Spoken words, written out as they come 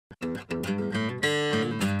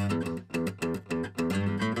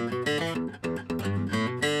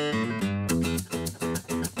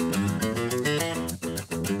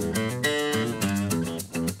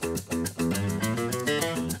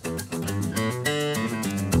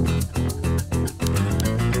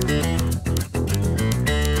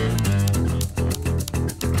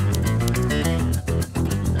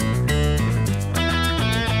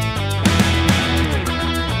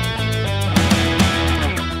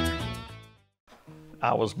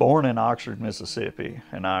I was born in Oxford, Mississippi,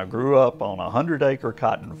 and I grew up on a 100-acre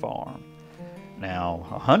cotton farm. Now,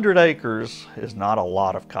 100 acres is not a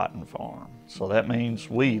lot of cotton farm. So that means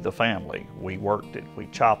we, the family, we worked it. We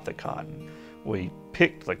chopped the cotton. We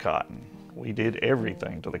picked the cotton. We did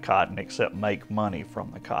everything to the cotton except make money from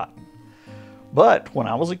the cotton. But when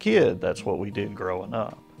I was a kid, that's what we did growing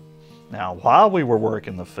up. Now, while we were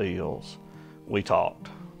working the fields, we talked.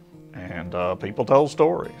 And people told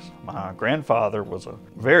stories. My grandfather was a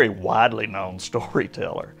very widely known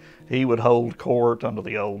storyteller. He would hold court under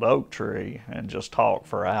the old oak tree and just talk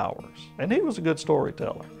for hours. And he was a good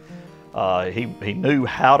storyteller. He knew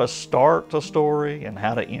how to start a story and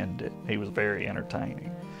how to end it. He was very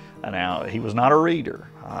entertaining. And now, he was not a reader.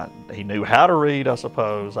 He knew how to read, I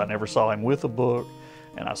suppose. I never saw him with a book,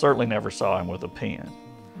 and I certainly never saw him with a pen.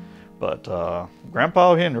 But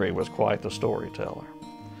Grandpa Henry was quite the storyteller.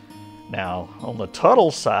 Now, on the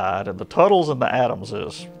Tuttle side, and the Tuttles and the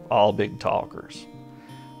Adamses, all big talkers.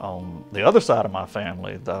 On the other side of my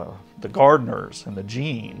family, the Gardners and the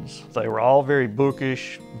Jeans, they were all very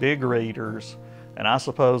bookish, big readers, and I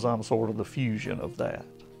suppose I'm sort of the fusion of that.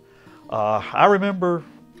 I remember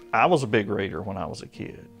I was a big reader when I was a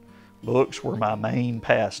kid. Books were my main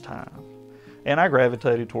pastime. And I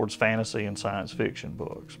gravitated towards fantasy and science fiction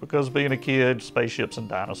books because being a kid, spaceships and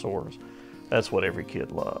dinosaurs, that's what every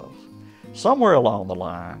kid loves. Somewhere along the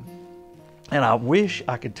line, and I wish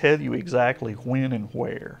I could tell you exactly when and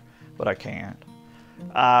where, but I can't.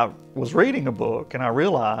 I was reading a book and I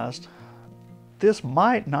realized this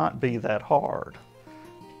might not be that hard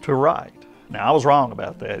to write. Now, I was wrong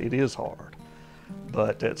about that. It is hard.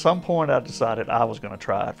 But at some point I decided I was going to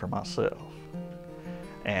try it for myself.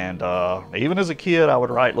 And even as a kid, I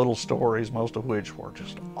would write little stories, most of which were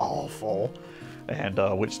just awful, and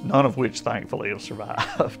none of which thankfully have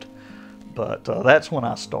survived. But that's when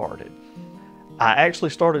I started. I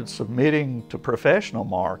actually started submitting to professional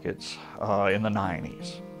markets in the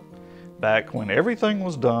 90s, back when everything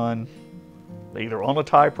was done either on a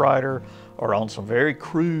typewriter or on some very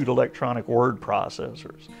crude electronic word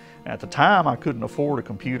processors. At the time, I couldn't afford a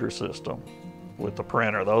computer system with the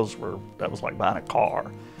printer. That was like buying a car.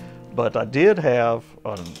 But I did have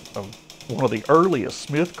one of the earliest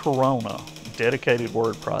Smith Corona dedicated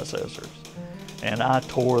word processors, and I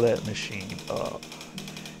tore that machine up.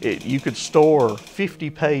 You could store 50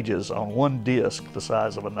 pages on one disk the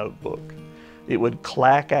size of a notebook. It would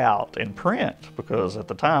clack out and print, because at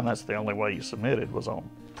the time that's the only way you submitted was on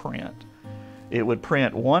print. It would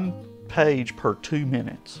print one page per 2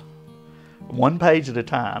 minutes. One page at a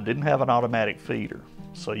time, didn't have an automatic feeder.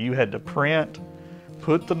 So you had to print,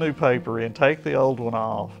 put the new paper in, take the old one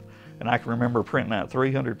off, and I can remember printing out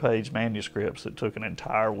 300-page manuscripts that took an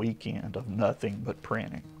entire weekend of nothing but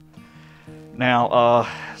printing. Now,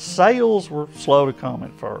 sales were slow to come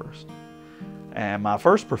at first. And my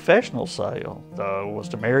first professional sale, though, was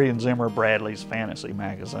to Marion Zimmer Bradley's fantasy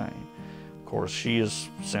magazine. Of course, she has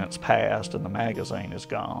since passed and the magazine is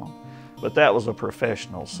gone. But that was a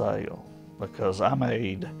professional sale because I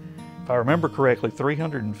made, if I remember correctly,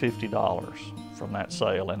 $350 from that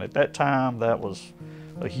sale. And at that time, that was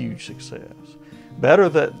a huge success. Better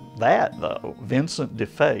than that, though, Vincent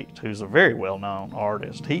DeFate, who's a very well-known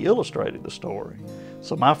artist, he illustrated the story.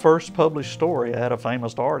 So my first published story, I had a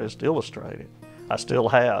famous artist illustrate it. I still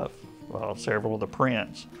have several of the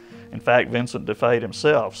prints. In fact, Vincent DeFate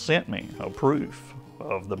himself sent me a proof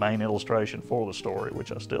of the main illustration for the story,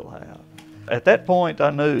 which I still have. At that point, I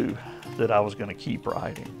knew that I was going to keep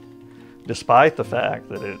writing, despite the fact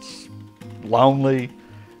that it's lonely,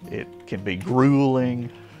 it can be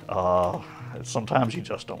grueling, sometimes you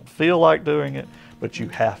just don't feel like doing it, but you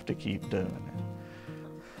have to keep doing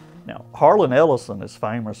it. Now, Harlan Ellison is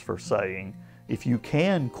famous for saying, if you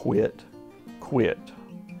can quit, quit,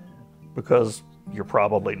 because you're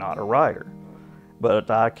probably not a writer.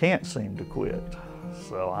 But I can't seem to quit.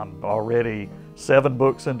 So I'm already 7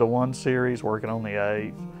 books into one series, working on the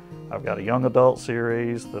 8th. I've got a young adult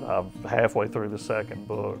series that I'm halfway through the 2nd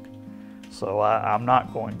book. So I'm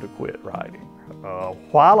not going to quit writing.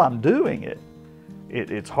 While I'm doing it,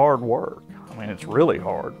 it's hard work. I mean, it's really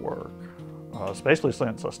hard work, especially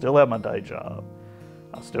since I still have my day job.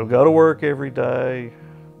 I still go to work every day,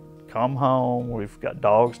 come home, we've got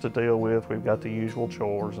dogs to deal with, we've got the usual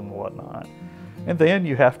chores and whatnot. And then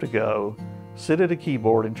you have to go sit at a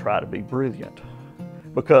keyboard and try to be brilliant.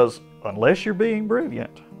 Because unless you're being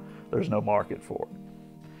brilliant, there's no market for it.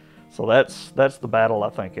 So that's the battle I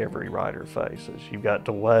think every writer faces. You've got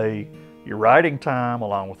to weigh your writing time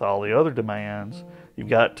along with all the other demands. You've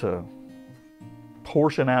got to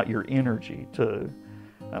portion out your energy too.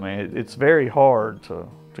 I mean, it's very hard to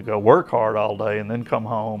to go work hard all day and then come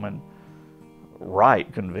home and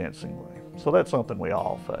write convincingly. So that's something we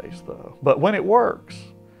all face, though. But when it works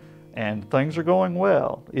and things are going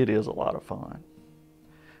well, it is a lot of fun.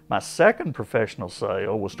 My second professional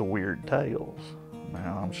sale was to Weird Tales.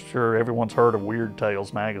 Now, I'm sure everyone's heard of Weird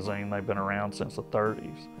Tales magazine. They've been around since the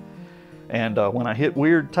 30s. And when I hit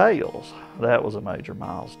Weird Tales, that was a major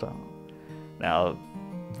milestone. Now,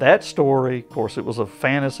 that story, of course, it was a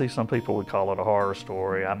fantasy. Some people would call it a horror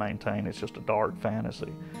story. I maintain it's just a dark fantasy.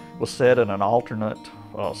 It was set in an alternate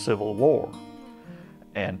Civil War.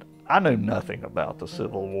 And I knew nothing about the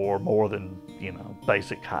Civil War more than,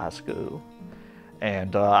 basic high school.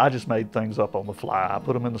 And I just made things up on the fly. I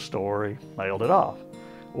put them in the story, mailed it off.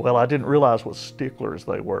 Well, I didn't realize what sticklers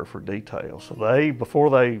they were for details. So before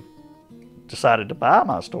they decided to buy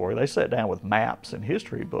my story, they sat down with maps and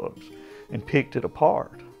history books and picked it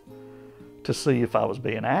apart to see if I was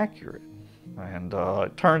being accurate. And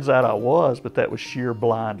it turns out I was, but that was sheer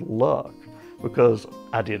blind luck, because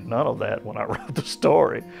I did none of that when I wrote the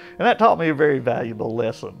story. And that taught me a very valuable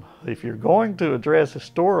lesson. If you're going to address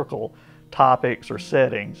historical topics or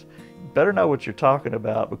settings, you better know what you're talking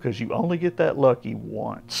about, because you only get that lucky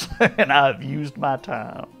once. And I've used my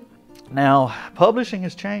time. Now, publishing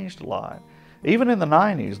has changed a lot. Even in the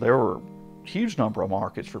 90s, there were a huge number of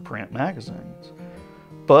markets for print magazines.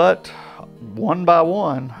 But one by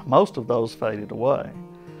one, most of those faded away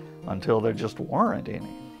until there just weren't any.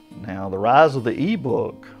 Now, the rise of the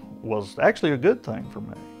ebook was actually a good thing for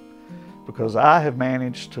me, because I have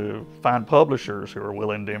managed to find publishers who are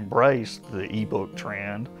willing to embrace the ebook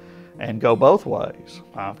trend and go both ways.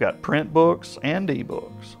 I've got print books and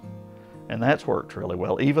ebooks, and that's worked really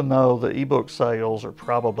well, even though the ebook sales are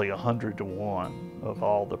probably 100 to 1 of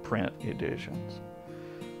all the print editions.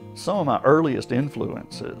 Some of my earliest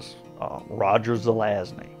influences, Roger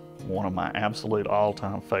Zelazny, one of my absolute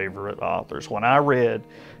all-time favorite authors. When I read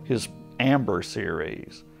his Amber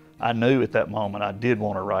series, I knew at that moment I did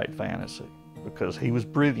want to write fantasy, because he was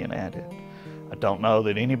brilliant at it. I don't know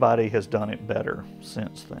that anybody has done it better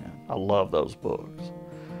since then. I love those books.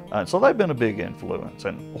 So they've been a big influence.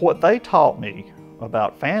 And what they taught me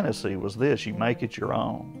about fantasy was this: you make it your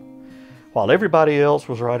own. While everybody else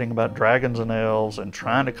was writing about dragons and elves and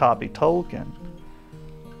trying to copy Tolkien,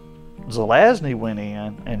 Zelazny went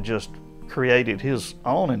in and just created his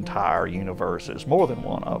own entire universes, more than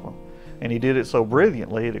one of them. And he did it so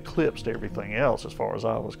brilliantly, it eclipsed everything else as far as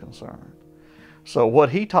I was concerned. So what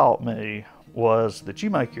he taught me was that you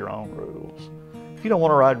make your own rules. If you don't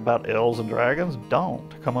want to write about elves and dragons,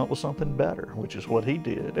 don't. Come up with something better, which is what he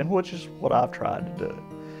did, and which is what I've tried to do.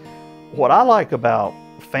 What I like about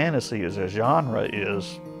fantasy as a genre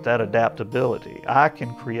is that adaptability. I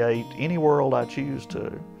can create any world I choose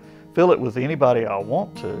to, fill it with anybody I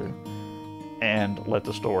want to, and let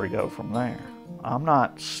the story go from there. I'm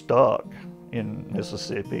not stuck in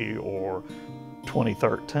Mississippi or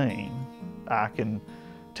 2013. I can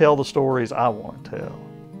tell the stories I want to tell.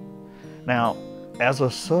 Now, as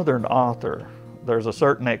a Southern author, there's a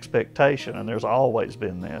certain expectation, and there's always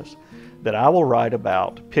been this, that I will write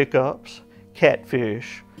about pickups,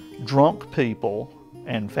 catfish, drunk people,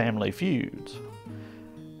 and family feuds.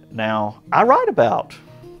 Now, I write about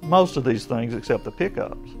most of these things except the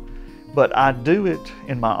pickups, but I do it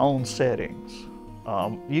in my own settings.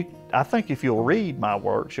 I think if you'll read my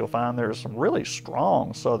works, you'll find there's some really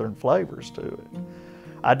strong Southern flavors to it.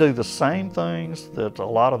 I do the same things that a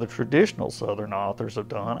lot of the traditional Southern authors have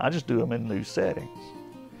done. I just do them in new settings.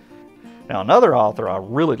 Now, another author I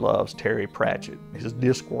really love is Terry Pratchett, his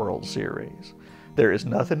Discworld series. There is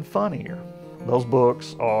nothing funnier. Those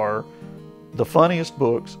books are the funniest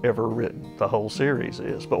books ever written, the whole series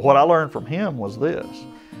is. But what I learned from him was this: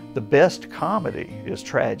 the best comedy is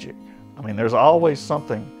tragic. I mean, there's always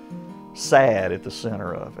something sad at the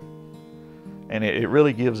center of it. And it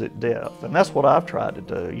really gives it depth. And that's what I've tried to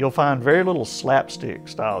do. You'll find very little slapstick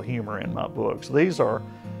style humor in my books. These are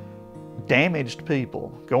damaged people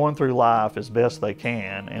going through life as best they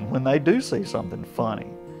can. And when they do see something funny,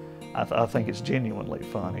 I think it's genuinely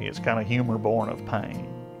funny. It's kind of humor born of pain.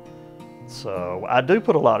 So I do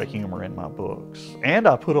put a lot of humor in my books. And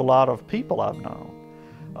I put a lot of people I've known.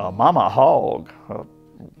 Mama Hogg,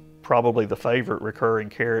 probably the favorite recurring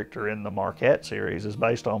character in the Marquette series, is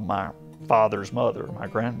based on my father's mother, my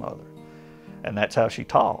grandmother. And that's how she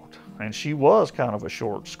talked. And she was kind of a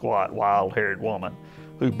short, squat, wild-haired woman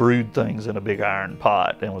who brewed things in a big iron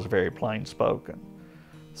pot and was very plain-spoken.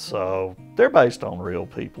 So they're based on real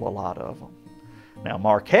people, a lot of them. Now,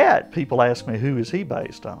 Marquette, people ask me, who is he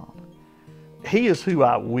based on? He is who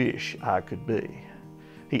I wish I could be.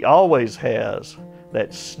 He always has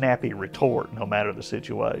that snappy retort no matter the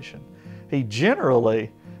situation. He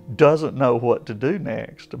generally doesn't know what to do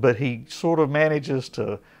next, but he sort of manages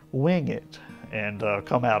to wing it and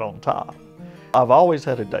come out on top. I've always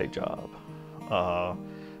had a day job.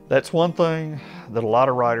 That's one thing that a lot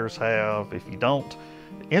of writers have. If you don't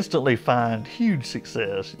instantly find huge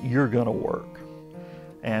success, you're going to work.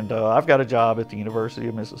 And I've got a job at the University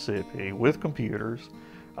of Mississippi with computers.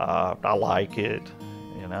 I like it.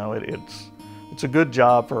 You know, it's a good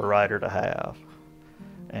job for a writer to have.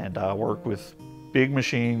 And I work with big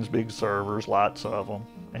machines, big servers, lots of them.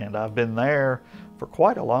 And I've been there for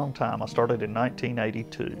quite a long time. I started in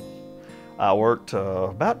 1982. I worked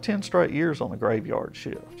about 10 straight years on the graveyard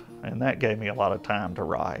shift, and that gave me a lot of time to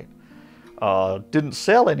write. Didn't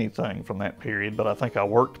sell anything from that period, but I think I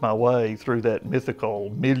worked my way through that mythical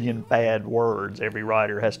million bad words every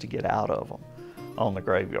writer has to get out of them on the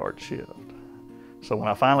graveyard shift. So when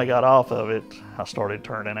I finally got off of it, I started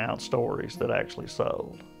turning out stories that actually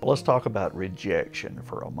sold. Well, let's talk about rejection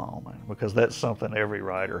for a moment, because that's something every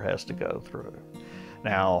writer has to go through.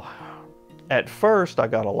 Now, at first, I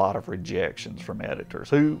got a lot of rejections from editors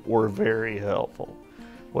who were very helpful.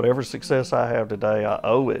 Whatever success I have today, I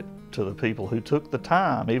owe it to the people who took the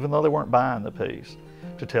time, even though they weren't buying the piece,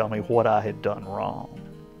 to tell me what I had done wrong.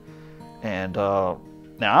 And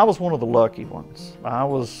now, I was one of the lucky ones. I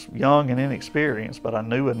was young and inexperienced, but I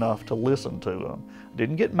knew enough to listen to them. I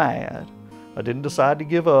didn't get mad. I didn't decide to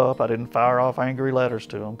give up. I didn't fire off angry letters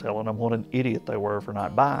to them, telling them what an idiot they were for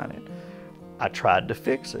not buying it. I tried to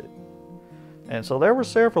fix it. And so there were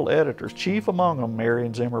several editors, chief among them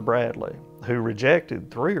Marion Zimmer Bradley, who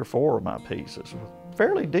rejected 3 or 4 of my pieces with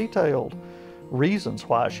fairly detailed reasons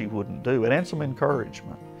why she wouldn't do it and some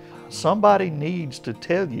encouragement. Somebody needs to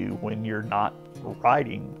tell you when you're not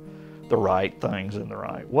writing the right things in the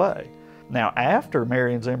right way. Now, after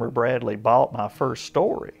Marion Zimmer Bradley bought my first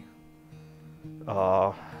story,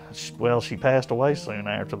 well, she passed away soon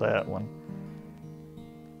after that one.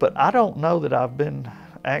 But I don't know that I've been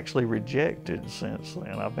actually rejected since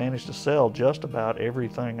then. I've managed to sell just about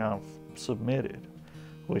everything I've submitted,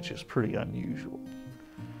 which is pretty unusual.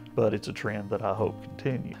 But it's a trend that I hope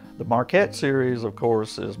continues. The Marquette series, of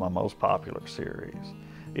course, is my most popular series.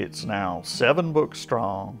 It's now 7 books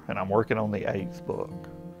strong, and I'm working on the 8th book.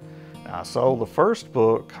 Now, I sold the first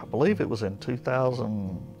book, I believe it was in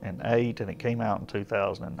 2008, and it came out in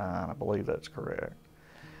 2009. I believe that's correct.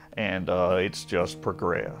 And it's just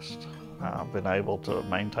progressed. I've been able to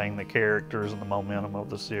maintain the characters and the momentum of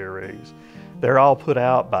the series. They're all put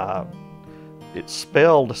out by, it's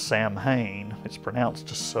spelled Samhain, it's pronounced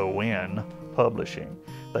Soin Publishing.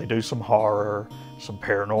 They do some horror, some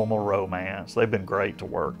paranormal romance. They've been great to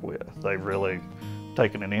work with. They've really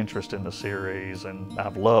taken an interest in the series, and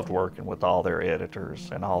I've loved working with all their editors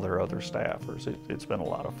and all their other staffers. It's been a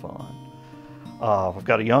lot of fun. I've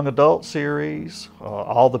got a young adult series.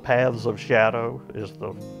 All the Paths of Shadow is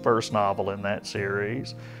the first novel in that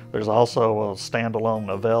series. There's also a standalone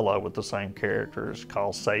novella with the same characters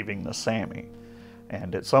called Saving the Sammy.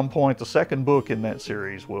 And at some point, the second book in that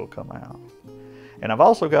series will come out. And I've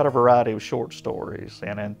also got a variety of short stories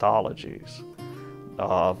and anthologies.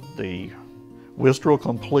 The Wistrel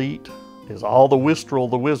Complete is all the Wistrel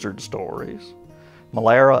the Wizard stories.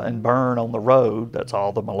 Malara and Byrne on the Road, that's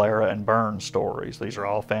all the Malara and Byrne stories. These are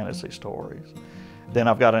all fantasy stories. Then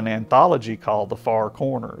I've got an anthology called The Far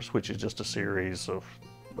Corners, which is just a series of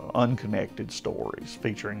unconnected stories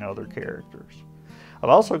featuring other characters. I've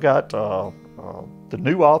also got the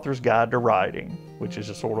New Author's Guide to Writing, which is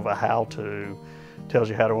just sort of a how-to, tells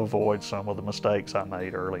you how to avoid some of the mistakes I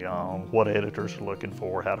made early on, what editors are looking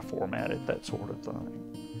for, how to format it, that sort of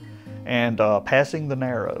thing. And Passing the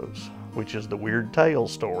Narrows, which is the Weird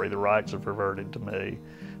Tales story. The rights have reverted to me,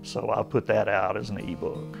 so I put that out as an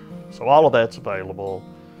ebook. So all of that's available.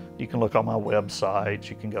 You can look on my website,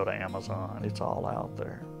 you can go to Amazon, it's all out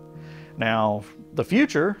there. Now, the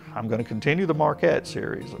future, I'm going to continue the Marquette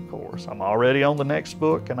series, of course. I'm already on the next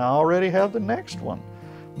book, and I already have the next one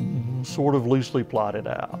sort of loosely plotted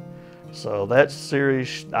out. So that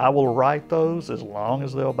series, I will write those as long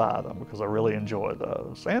as they'll buy them, because I really enjoy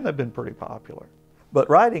those, and they've been pretty popular. But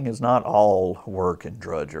writing is not all work and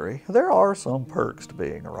drudgery. There are some perks to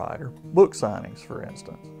being a writer. Book signings, for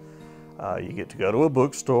instance. You get to go to a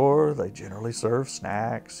bookstore, they generally serve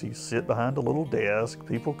snacks, you sit behind a little desk,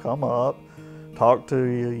 people come up, talk to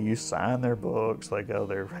you, you sign their books, they go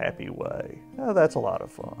their happy way. That's a lot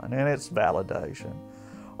of fun, and it's validation.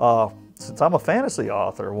 Since I'm a fantasy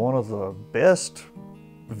author, one of the best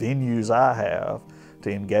venues I have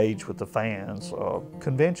to engage with the fans are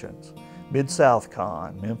conventions. Mid-South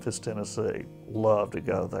Con, Memphis, Tennessee. Love to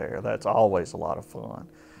go there. That's always a lot of fun.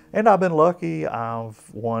 And I've been lucky, I've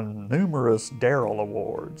won numerous Darrell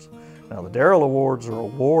Awards. Now the Darrell Awards are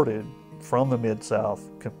awarded from the Mid-South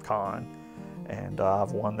Con, and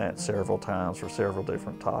I've won that several times for several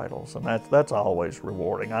different titles, and that's always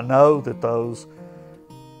rewarding. I know that those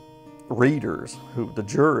readers, the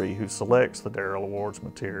jury who selects the Darrell Awards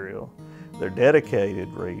material, they're dedicated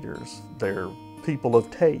readers, they're people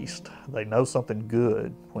of taste. They know something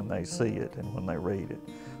good when they see it and when they read it.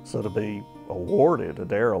 So to be awarded a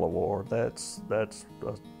Darrell Award, that's a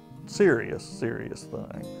serious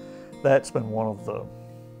thing. That's been one of the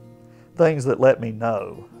things that let me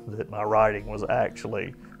know that my writing was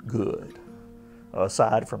actually good,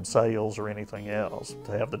 aside from sales or anything else.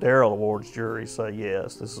 To have the Darrell Awards jury say,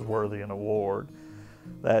 yes, this is worthy an award,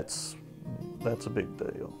 that's a big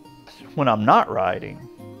deal. When I'm not writing,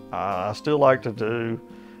 I still like to do,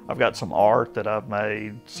 I've got some art that I've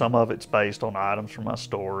made. Some of it's based on items from my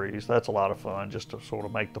stories. That's a lot of fun, just to sort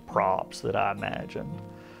of make the props that I imagined.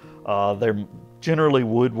 They're generally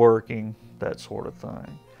woodworking, that sort of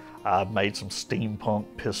thing. I've made some steampunk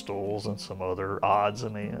pistols and some other odds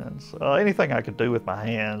and ends. Anything I could do with my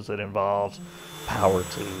hands that involves power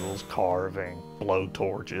tools, carving, blow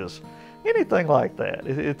torches, anything like that.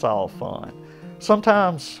 It's all fun.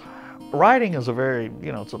 Sometimes writing is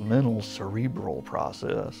it's a mental, cerebral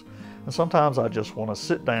process. And sometimes I just want to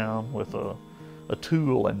sit down with a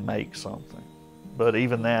tool and make something. But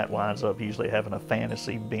even that winds up usually having a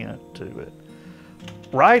fantasy bent to it.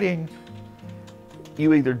 Writing,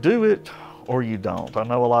 you either do it or you don't. I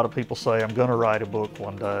know a lot of people say, I'm going to write a book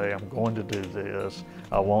one day, I'm going to do this,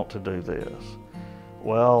 I want to do this.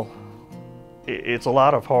 Well, it's a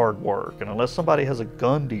lot of hard work, and unless somebody has a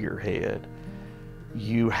gun to your head,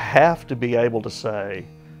 you have to be able to say,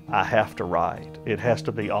 I have to write. It has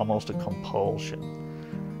to be almost a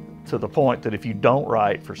compulsion, to the point that if you don't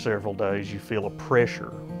write for several days, you feel a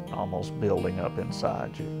pressure almost building up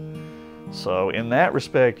inside you. So in that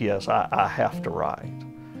respect, yes, I have to write.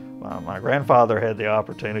 My grandfather had the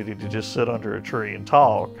opportunity to just sit under a tree and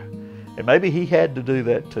talk, and maybe he had to do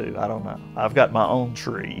that too, I don't know. I've got my own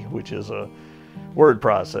tree, which is a word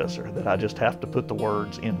processor that I just have to put the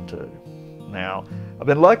words into. Now, I've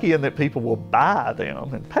been lucky in that people will buy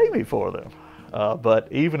them and pay me for them, but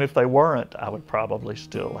even if they weren't, I would probably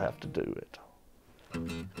still have to do it.